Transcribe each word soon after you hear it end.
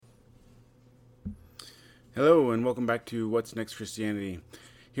Hello, and welcome back to What's Next Christianity.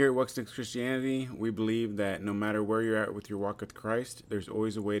 Here at What's Next Christianity, we believe that no matter where you're at with your walk with Christ, there's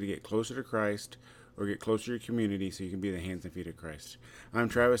always a way to get closer to Christ or get closer to your community so you can be the hands and feet of Christ. I'm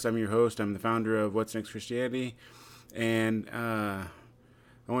Travis, I'm your host, I'm the founder of What's Next Christianity, and I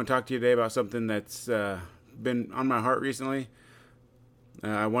want to talk to you today about something that's been on my heart recently.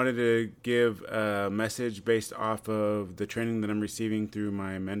 I wanted to give a message based off of the training that I'm receiving through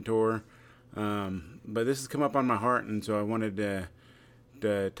my mentor. But this has come up on my heart, and so I wanted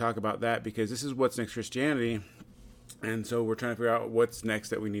to talk about that because this is What's Next Christianity, and so we're trying to figure out what's next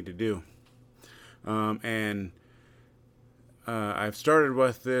that we need to do. And I've started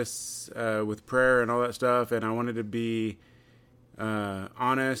with this with prayer and all that stuff, and I wanted to be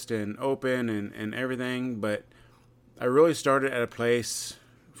honest and open and everything, but I really started at a place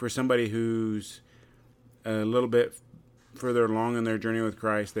for somebody who's a little bit further along in their journey with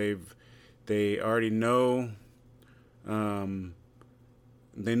Christ. They already know,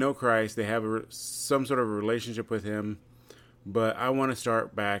 they know Christ. They have some sort of a relationship with Him, but I want to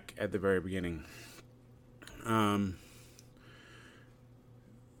start back at the very beginning. There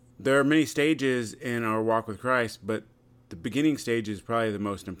are many stages in our walk with Christ, but the beginning stage is probably the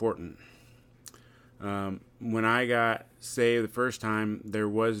most important. When I got saved the first time, there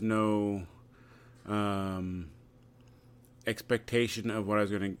was no expectation of what I was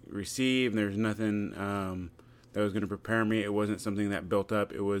going to receive. There's nothing that was going to prepare me. It wasn't something that built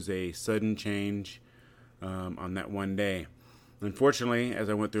up. It was a sudden change on that one day. Unfortunately, as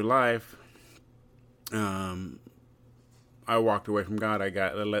I went through life, I walked away from God. I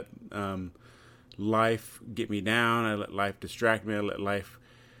let life get me down. I let life distract me. I let life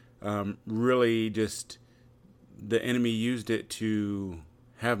really just, the enemy used it to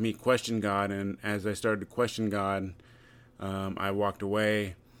have me question God. And as I started to question God, I walked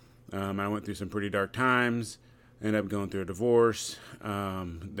away. I went through some pretty dark times. Ended up going through a divorce.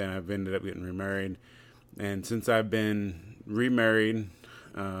 Then I've ended up getting remarried. And since I've been remarried,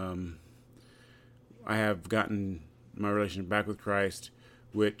 I have gotten my relationship back with Christ,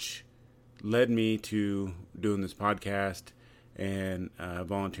 which led me to doing this podcast and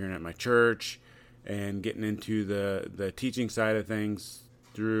volunteering at my church and getting into the teaching side of things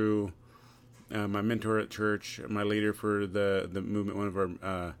through my mentor at church, my leader for the movement, one of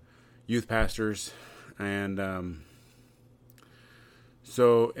our youth pastors. And what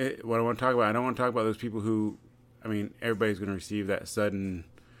I want to talk about, I don't want to talk about those people who, everybody's going to receive that sudden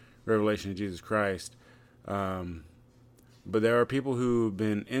revelation of Jesus Christ. But there are people who've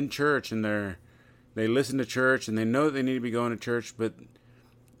been in church and they listen to church and they know that they need to be going to church, but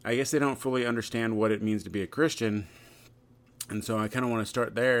I guess they don't fully understand what it means to be a Christian. And so I kind of want to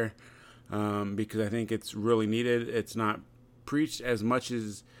start there because I think it's really needed. It's not preached as much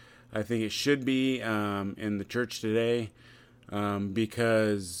as I think it should be in the church today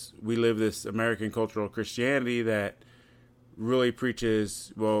because we live this American cultural Christianity that really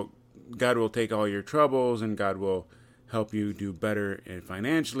preaches, well, God will take all your troubles and God will help you do better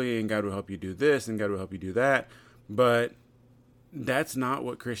financially and God will help you do this and God will help you do that. But that's not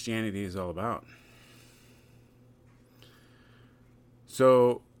what Christianity is all about.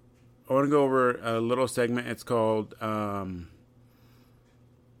 So I want to go over a little segment. It's called Romans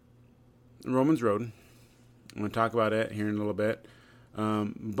Road. I'm going to talk about it here in a little bit.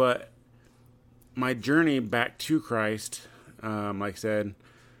 But my journey back to Christ, like I said,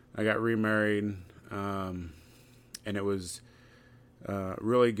 I got remarried, and it was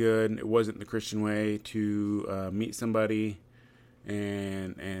really good. It wasn't the Christian way to meet somebody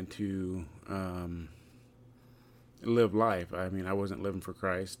and to live life. I wasn't living for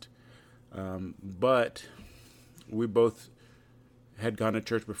Christ, but we both had gone to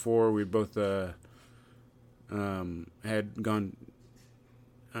church before. We both had gone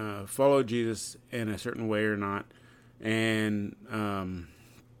followed Jesus in a certain way or not, and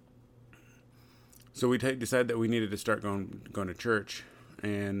so we decided that we needed to start going to church,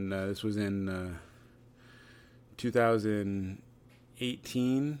 and this was in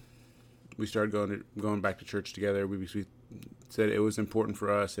 2018. We started going back to church together. We said it was important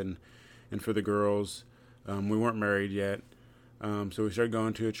for us and for the girls. We weren't married yet, so we started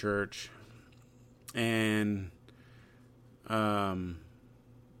going to a church, and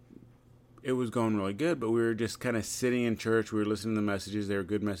it was going really good. But we were just kind of sitting in church. We were listening to the messages. They were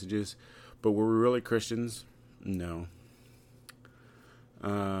good messages. But were we really Christians? No.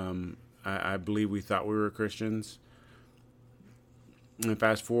 I believe we thought we were Christians. And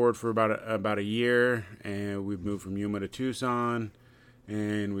fast forward for about a year, and we moved from Yuma to Tucson,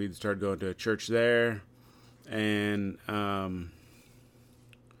 and we started going to a church there. And I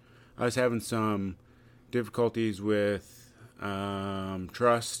was having some difficulties with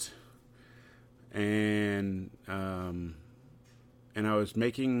trust, and I was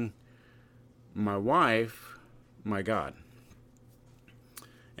making my wife my God.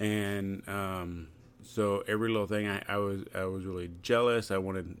 And so every little thing, I was really jealous. I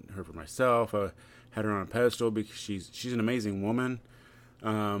wanted her for myself. I had her on a pedestal because she's an amazing woman.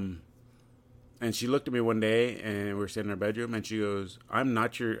 And she looked at me one day, and we were sitting in our bedroom, and she goes, I'm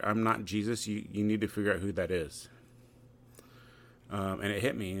not Jesus. You need to figure out who that is. And it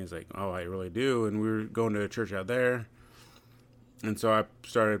hit me. It's like, oh, I really do. And we were going to a church out there. And so I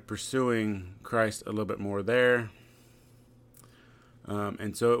started pursuing Christ a little bit more there.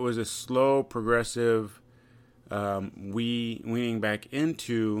 And so it was a slow, progressive weaning back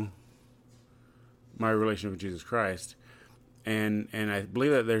into my relationship with Jesus Christ. And I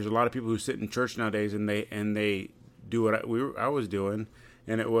believe that there's a lot of people who sit in church nowadays and they do what I was doing.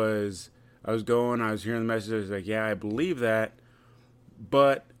 And I was hearing the message. I was like, yeah, I believe that,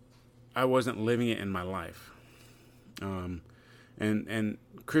 but I wasn't living it in my life. And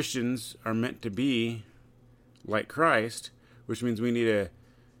Christians are meant to be like Christ, which means we need to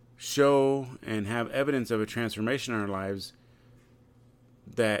show and have evidence of a transformation in our lives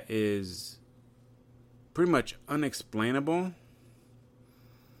that is pretty much unexplainable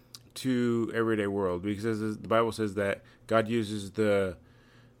to everyday world, because the Bible says that God uses the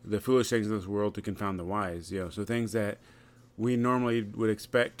foolish things of this world to confound the wise. So things that we normally would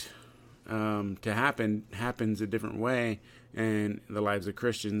expect to happens a different way in the lives of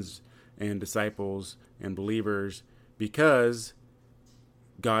Christians and disciples and believers, because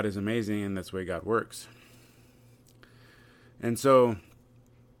God is amazing and that's the way God works. And so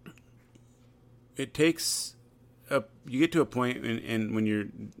it takes you get to a point in when you're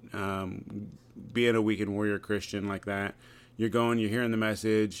being a weekend warrior Christian like that, you're hearing the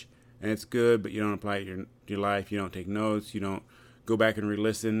message and it's good, but you don't apply it to your life. You don't take notes. You don't go back and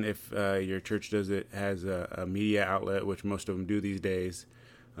re-listen if your church has a media outlet, which most of them do these days.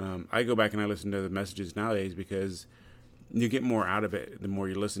 I go back and I listen to the messages nowadays because you get more out of it the more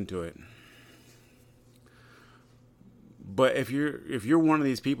you listen to it. But if you're one of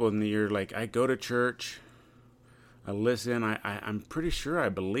these people and you're like, I go to church, I listen, I'm pretty sure I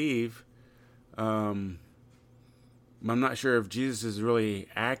believe, I'm not sure if Jesus is really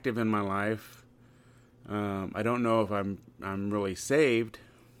active in my life. I don't know if I'm really saved.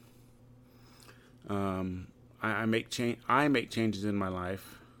 I make changes in my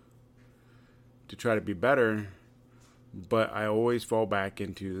life to try to be better, but I always fall back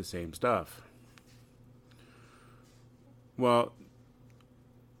into the same stuff. Well,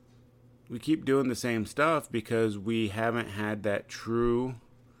 we keep doing the same stuff because we haven't had that true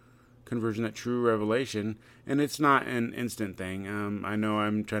conversion, that true revelation, and it's not an instant thing. I know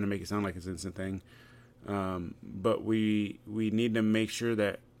I'm trying to make it sound like it's an instant thing, but we need to make sure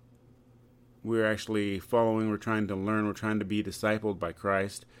that we're actually following. We're trying to learn. We're trying to be discipled by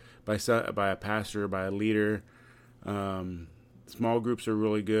Christ, by a pastor, by a leader. Small groups are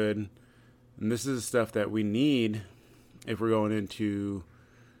really good, and this is the stuff that we need if we're going into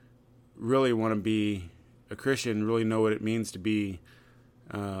really want to be a Christian, really know what it means to be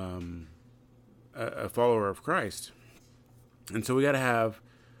a follower of Christ. And so we got to have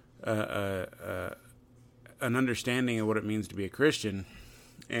an understanding of what it means to be a Christian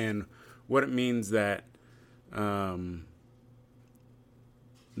and what it means that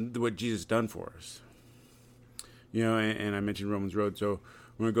what Jesus done for us. And I mentioned Romans Road, so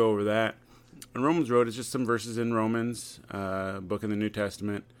we're going to go over that. And Romans Road is just some verses in Romans, book in the New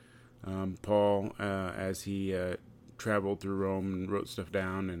Testament. Paul, as he traveled through Rome and wrote stuff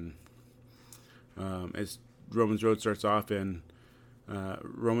down, and as Romans Road starts off in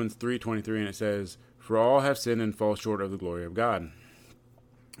Romans 3:23, and it says, "For all have sinned and fall short of the glory of God."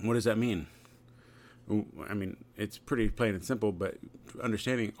 What does that mean? I mean, it's pretty plain and simple, but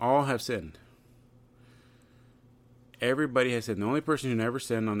understanding all have sinned. Everybody has sinned. The only person who never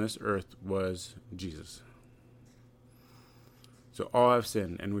sinned on this earth was Jesus. So all have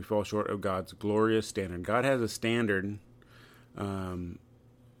sinned, and we fall short of God's glorious standard. God has a standard.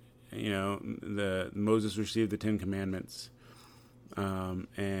 Moses received the 10 Commandments,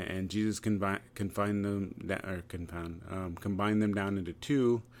 and Jesus combined them down into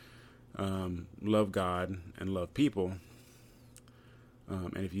two: love God and love people.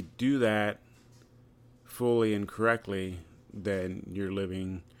 And if you do that fully and correctly, then you're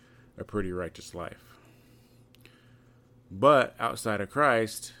living a pretty righteous life. But outside of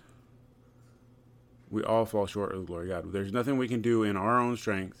Christ, we all fall short of the glory of God. There's nothing we can do in our own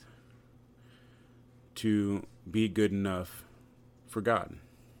strength to be good enough for God.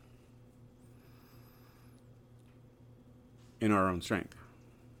 in our own strength.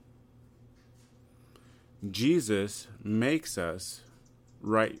 Jesus makes us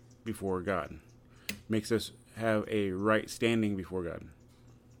right before God, makes us have a right standing before God.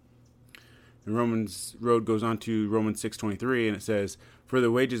 And Romans Road goes on to Romans 6:23, and it says, "For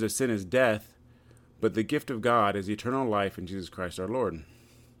the wages of sin is death, but the gift of God is eternal life in Jesus Christ our Lord."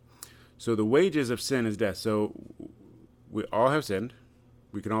 So the wages of sin is death. So we all have sinned.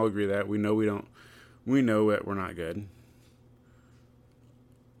 We can all agree that. We know that we're not good.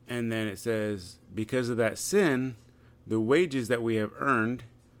 And then it says, because of that sin, the wages that we have earned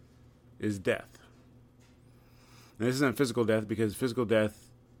is death. And this isn't physical death, because physical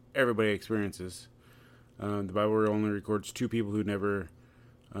death everybody experiences. The Bible only records 2 people who never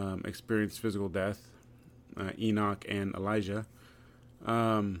experienced physical death, Enoch and Elijah.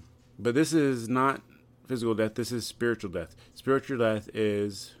 But this is not physical death. This is spiritual death. Spiritual death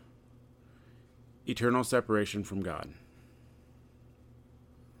is eternal separation from God,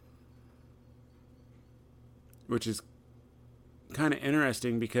 which is kind of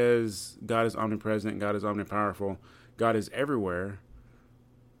interesting because God is omnipresent, God is omnipowerful, God is everywhere.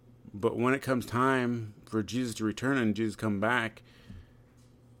 But when it comes time for Jesus to return and Jesus come back,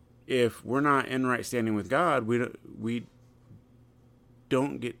 if we're not in right standing with God, we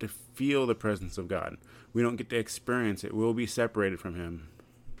don't get to feel the presence of God. We don't get to experience it. We'll be separated from Him,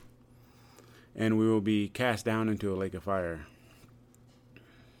 and we will be cast down into a lake of fire.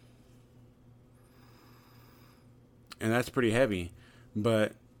 And that's pretty heavy.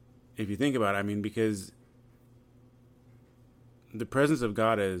 But if you think about it, because the presence of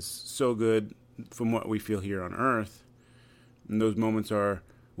God is so good from what we feel here on earth. And those moments are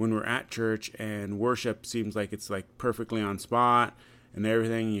when we're at church and worship seems like it's like perfectly on spot and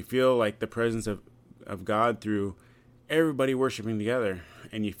everything. You feel like the presence of God through everybody worshiping together.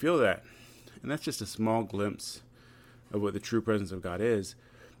 And you feel that. And that's just a small glimpse of what the true presence of God is.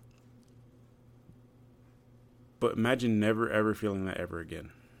 But imagine never ever feeling that ever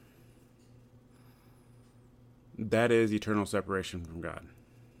again. That is eternal separation from God.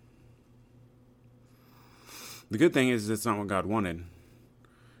 The good thing is that's not what God wanted.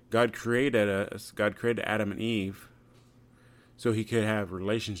 God created us. God created Adam and Eve so He could have a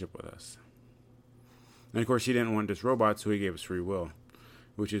relationship with us. And of course, He didn't want just robots, so He gave us free will,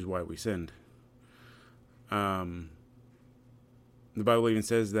 which is why we sinned. The Bible even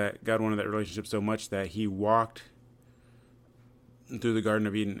says that God wanted that relationship so much that He walked through the Garden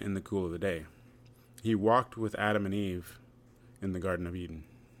of Eden in the cool of the day. He walked with Adam and Eve in the Garden of Eden.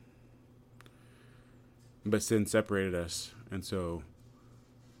 But sin separated us, and so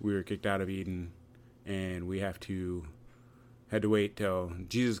we were kicked out of Eden, and we had to wait till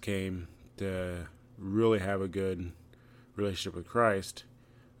Jesus came to really have a good relationship with Christ,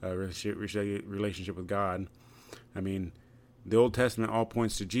 a relationship with God. The Old Testament all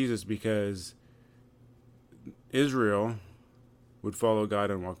points to Jesus because Israel would follow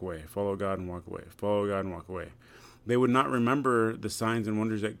God and walk away, follow God and walk away, follow God and walk away. They would not remember the signs and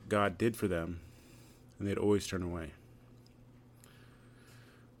wonders that God did for them, and they'd always turn away.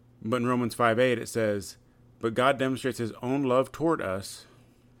 But in Romans 5:8 it says, "But God demonstrates His own love toward us,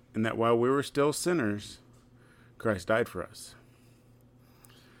 in that while we were still sinners, Christ died for us."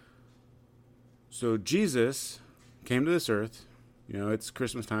 So Jesus came to this earth. It's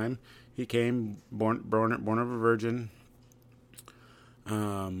Christmas time. He came, born of a virgin,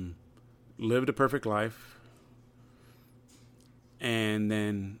 lived a perfect life, and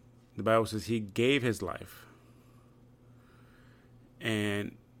then the Bible says He gave His life,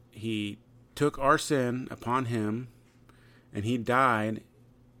 and He took our sin upon Him, and He died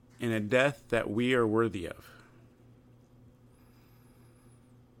in a death that we are worthy of.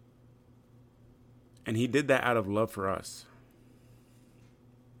 And He did that out of love for us.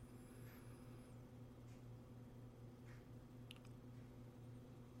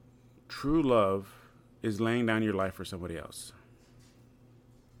 True love is laying down your life for somebody else.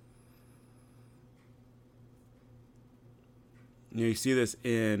 You see this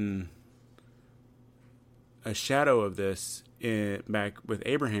in a shadow of this back with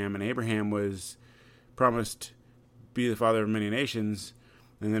Abraham, and Abraham was promised to be the father of many nations,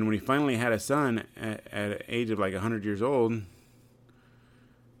 and then when he finally had a son at an age of like 100 years old,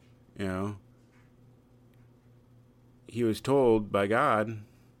 he was told by God,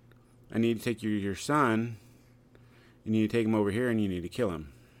 "I need to take your son, you need to take him over here, and you need to kill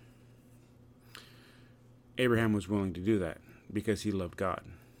him." Abraham was willing to do that because he loved God,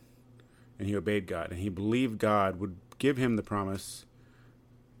 and he obeyed God, and he believed God would give him the promise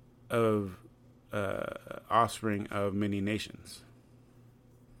of offspring of many nations.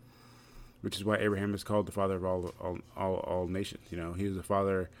 which is why Abraham is called the father of all nations. You know, he was the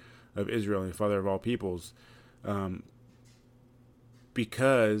father of Israel and the father of all peoples,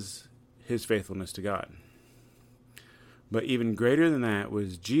 because his faithfulness to God. But even greater than that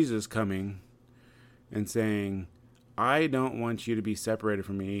was Jesus coming and saying, I don't want you to be separated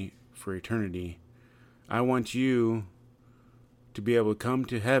from me for eternity. I want you to be able to come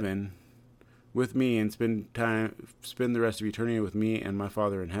to heaven with me and spend the rest of eternity with me and my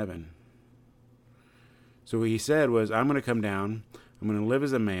Father in heaven. So what he said was, I'm going to come down, I'm going to live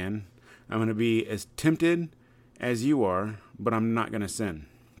as a man, I'm going to be as tempted as you are, but I'm not going to sin.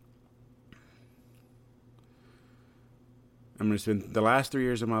 I'm going to spend the last 3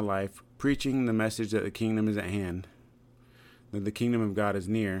 years of my life preaching the message that the kingdom is at hand, that the kingdom of God is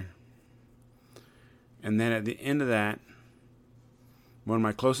near. And then at the end of that, one of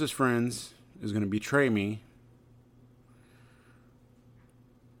my closest friends is going to betray me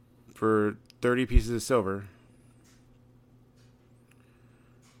for 30 pieces of silver.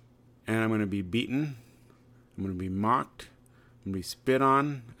 And I'm going to be beaten. I'm going to be mocked. I'm going to be spit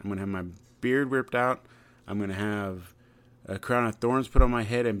on. I'm going to have my beard ripped out. I'm going to have a crown of thorns put on my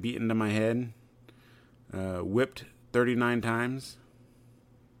head and beaten to my head. Whipped 39 times.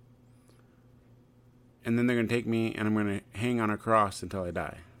 And then they're going to take me and I'm going to hang on a cross until I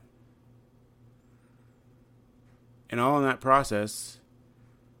die. And all in that process,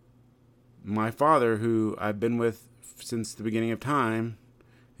 my Father, who I've been with since the beginning of time,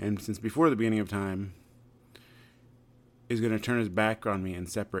 and since before the beginning of time, is going to turn his back on me and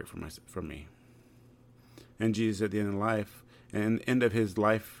separate from me. And Jesus, at the end of his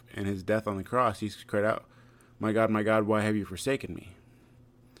life and his death on the cross, he cried out, my God, why have you forsaken me?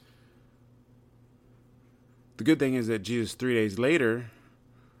 The good thing is that Jesus, 3 days later,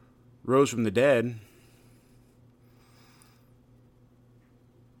 rose from the dead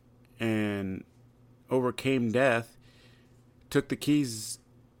and overcame death, took the keys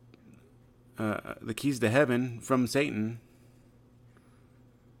to heaven from Satan,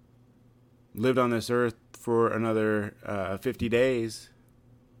 lived on this earth for another 50 days,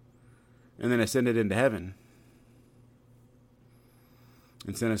 and then ascended into heaven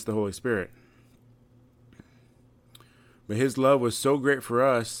and sent us the Holy Spirit. But his love was so great for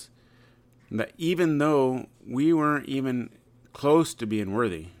us that even though we weren't even close to being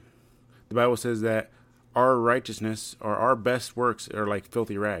worthy, the Bible says that our righteousness or our best works are like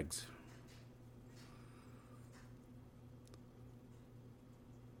filthy rags.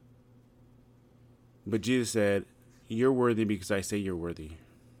 But Jesus said, you're worthy because I say you're worthy.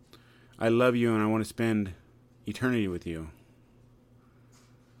 I love you and I want to spend eternity with you.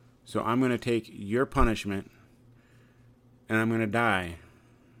 So I'm going to take your punishment and I'm going to die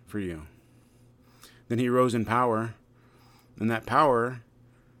for you. Then he rose in power, and that power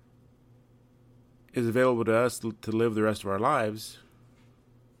is available to us to live the rest of our lives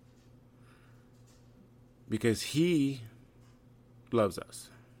because he loves us.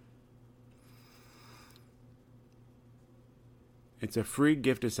 It's a free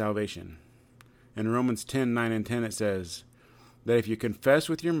gift of salvation. In Romans 10:9 and 10 it says that if you confess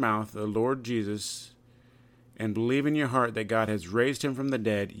with your mouth the Lord Jesus and believe in your heart that God has raised him from the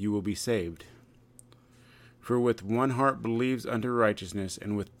dead, you will be saved. For with one heart believes unto righteousness,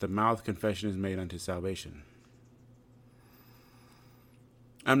 and with the mouth confession is made unto salvation.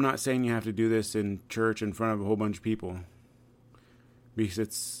 I'm not saying you have to do this in church in front of a whole bunch of people, because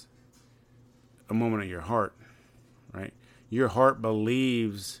it's a moment of your heart, right? Your heart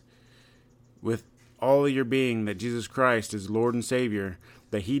believes with all of your being that Jesus Christ is Lord and Savior,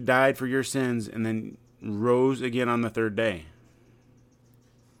 that he died for your sins and then rose again on the third day.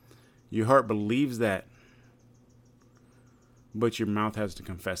 Your heart believes that, but your mouth has to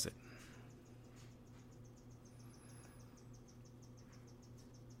confess it.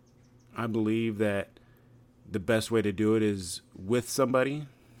 I believe that the best way to do it is with somebody,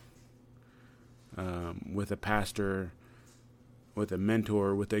 with a pastor, with a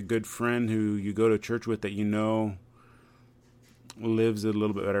mentor, with a good friend who you go to church with that you know lives a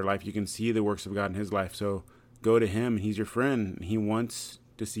little bit better life. You can see the works of God in his life. So go to him. He's your friend. He wants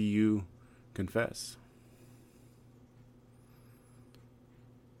to see you confess.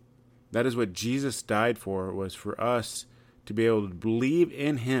 That is what Jesus died for, was for us to be able to believe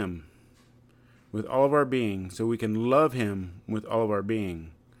in him with all of our being, so we can love him with all of our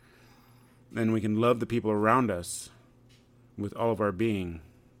being. And we can love the people around us with all of our being.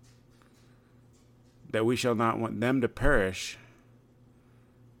 That we shall not want them to perish,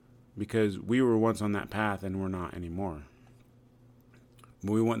 because we were once on that path and we're not anymore.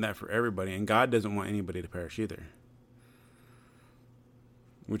 But we want that for everybody, and God doesn't want anybody to perish either.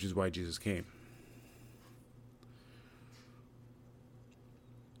 which is why Jesus came.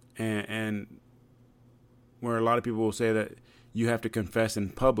 And where a lot of people will say that you have to confess in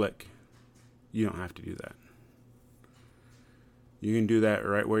public, you don't have to do that. You can do that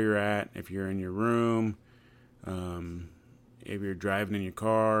right where you're at. If you're in your room, if you're driving in your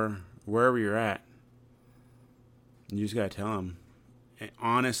car, wherever you're at, you just got to tell him. And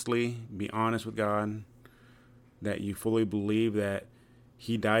honestly, be honest with God that you fully believe that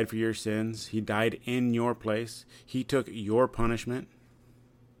he died for your sins. He died in your place. He took your punishment,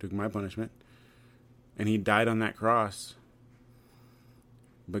 took my punishment, and he died on that cross.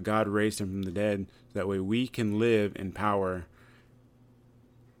 But God raised him from the dead so that way we can live in power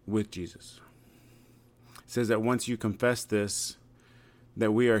with Jesus. It says that once you confess this,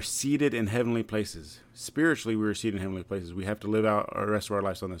 that we are seated in heavenly places. Spiritually, we are seated in heavenly places. We have to live out the rest of our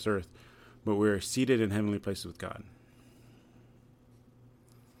lives on this earth, but we are seated in heavenly places with God.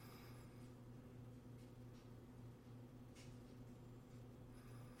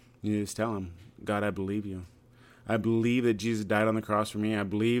 You just tell him, God, I believe you. I believe that Jesus died on the cross for me. I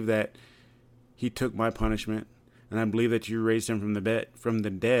believe that he took my punishment, and I believe that you raised him from the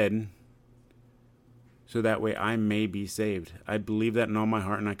dead so that way I may be saved. I believe that in all my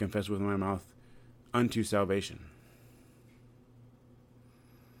heart, and I confess with my mouth unto salvation.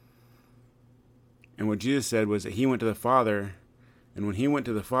 And what Jesus said was that he went to the Father, and when he went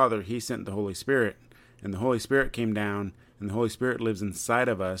to the Father, he sent the Holy Spirit, and the Holy Spirit came down, and the Holy Spirit lives inside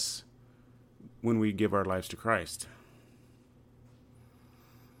of us when we give our lives to Christ.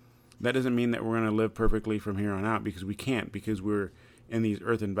 That doesn't mean that we're going to live perfectly from here on out, because we can't, because we're in these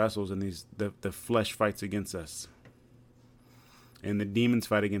earthen vessels, and the flesh fights against us. And the demons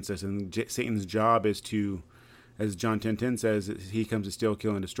fight against us, and Satan's job is to, as John 10:10 says, he comes to steal,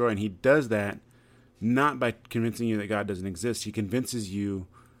 kill, and destroy. And he does that not by convincing you that God doesn't exist. He convinces you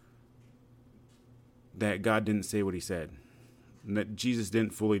that God didn't say what he said, and that Jesus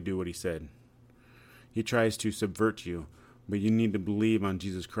didn't fully do what he said. He tries to subvert you, but you need to believe on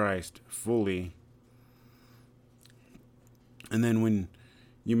Jesus Christ fully. And then when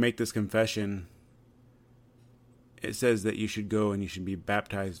you make this confession, it says that you should go and you should be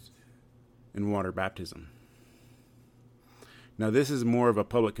baptized in water baptism. Now, this is more of a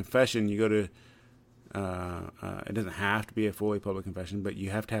public confession. You go to, it doesn't have to be a fully public confession, but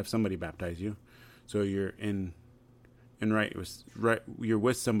you have to have somebody baptize you. So you're you're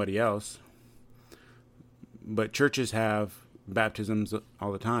with somebody else. But churches have baptisms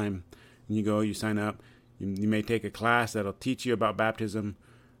all the time. And you go, you sign up. You may take a class that'll teach you about baptism.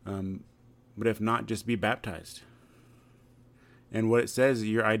 But if not, just be baptized. And what it says,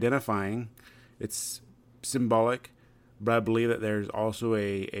 you're identifying. It's symbolic, but I believe that there's also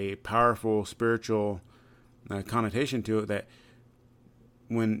a powerful spiritual connotation to it, that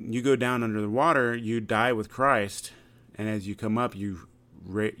when you go down under the water, you die with Christ. And as you come up,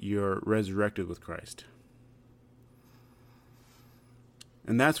 you're resurrected with Christ.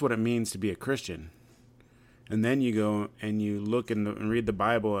 And that's what it means to be a Christian. And then you go and you look and read the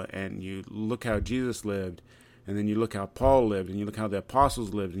Bible, and you look how Jesus lived, and then you look how Paul lived, and you look how the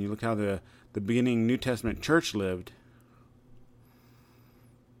apostles lived, and you look how the beginning New Testament church lived,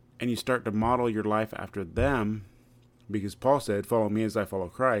 and you start to model your life after them, because Paul said, follow me as I follow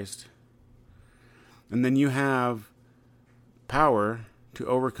Christ. And then you have power to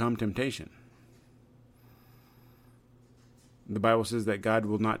overcome temptation. The Bible says that God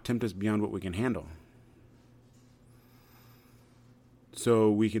will not tempt us beyond what we can handle.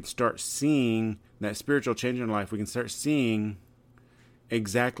 So we can start seeing that spiritual change in life. We can start seeing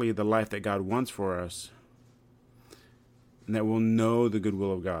exactly the life that God wants for us, and that we'll know the good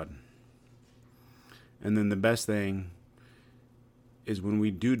will of God. And then the best thing is when we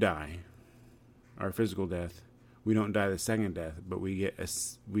do die, our physical death, we don't die the second death, but we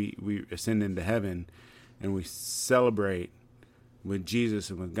ascend into heaven, and we celebrate with Jesus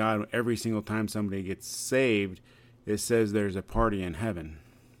and with God. Every single time somebody gets saved, it says there's a party in heaven.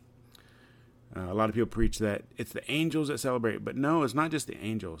 A lot of people preach that it's the angels that celebrate, but no, it's not just the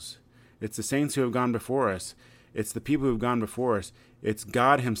angels. It's the saints who have gone before us. It's the people who have gone before us. It's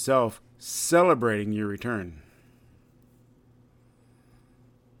God himself celebrating your return.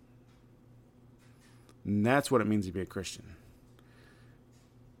 And that's what it means to be a Christian.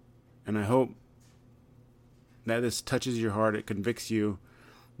 And I hope that this touches your heart. It convicts you,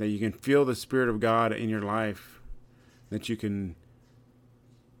 that you can feel the Spirit of God in your life, that you can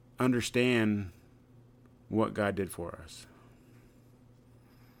understand what God did for us.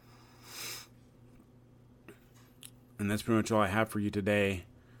 And that's pretty much all I have for you today.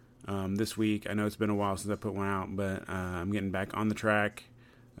 This week, I know it's been a while since I put one out, but I'm getting back on the track.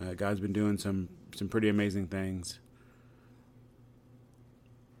 God's been doing some pretty amazing things.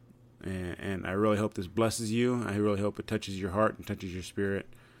 And I really hope this blesses you. I really hope it touches your heart and touches your spirit.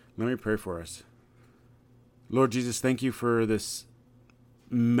 Let me pray for us. Lord Jesus, thank you for this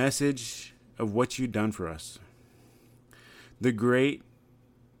message of what you've done for us. The great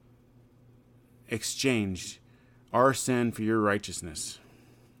exchange, our sin for your righteousness.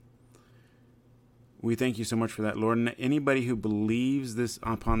 We thank you so much for that, Lord. And anybody who believes this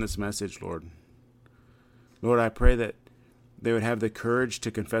upon this message, Lord, I pray that they would have the courage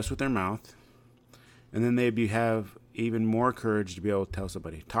to confess with their mouth, and then they'd have even more courage to be able to tell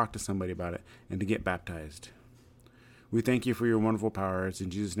somebody, talk to somebody about it, and to get baptized. We thank you for your wonderful power. It's in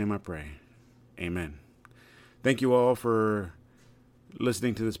Jesus' name I pray. Amen. Thank you all for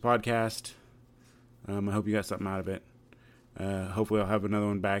listening to this podcast. I hope you got something out of it. Hopefully I'll have another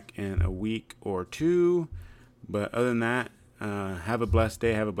one back in a week or two. But other than that, have a blessed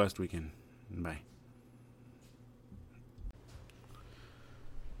day. Have a blessed weekend. Bye.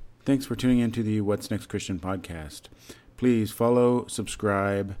 Thanks for tuning in to the What's Next Christian podcast. Please follow,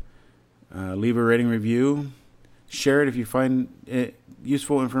 subscribe, leave a rating review. Share it if you find it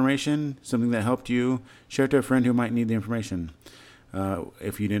useful information, something that helped you. Share it to a friend who might need the information.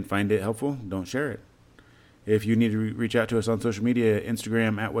 If you didn't find it helpful, don't share it. If you need to reach out to us on social media,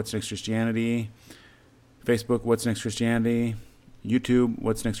 Instagram at What's Next Christianity, Facebook What's Next Christianity, YouTube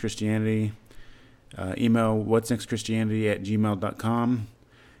What's Next Christianity, email What's Next Christianity at gmail.com,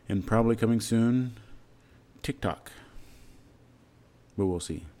 and probably coming soon, TikTok. But we'll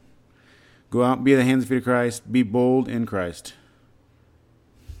see. Go out, be the hands and feet of Christ, be bold in Christ.